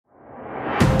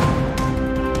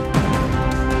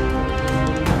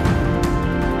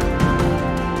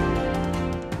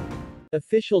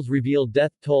Officials reveal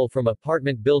death toll from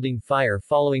apartment building fire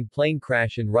following plane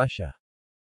crash in Russia.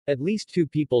 At least 2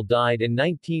 people died and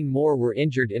 19 more were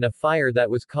injured in a fire that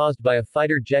was caused by a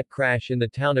fighter jet crash in the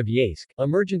town of Yeysk,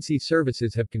 emergency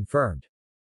services have confirmed.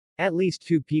 At least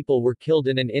 2 people were killed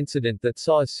in an incident that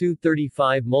saw a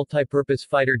Su-35 multipurpose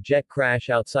fighter jet crash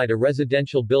outside a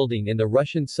residential building in the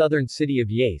Russian southern city of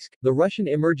Yeysk, the Russian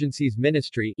Emergencies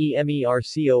Ministry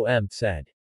 (EMERCOM) said.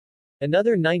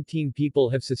 Another 19 people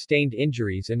have sustained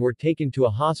injuries and were taken to a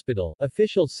hospital,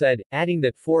 officials said, adding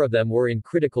that 4 of them were in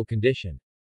critical condition.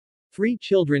 3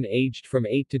 children aged from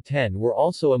 8 to 10 were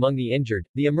also among the injured,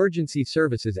 the emergency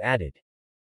services added.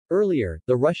 Earlier,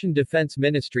 the Russian Defense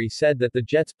Ministry said that the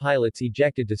jet's pilots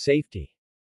ejected to safety.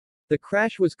 The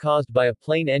crash was caused by a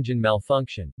plane engine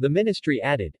malfunction, the ministry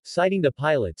added, citing the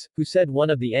pilots, who said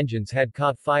one of the engines had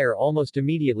caught fire almost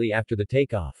immediately after the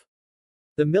takeoff.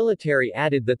 The military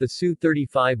added that the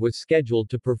Su-35 was scheduled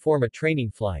to perform a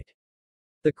training flight.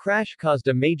 The crash caused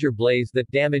a major blaze that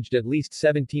damaged at least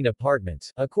 17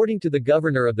 apartments, according to the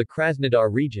governor of the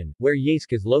Krasnodar region, where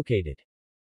Yeysk is located.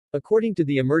 According to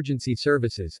the emergency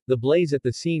services, the blaze at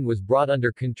the scene was brought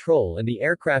under control and the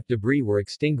aircraft debris were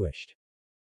extinguished.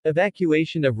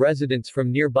 Evacuation of residents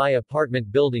from nearby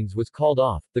apartment buildings was called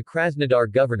off, the Krasnodar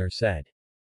governor said.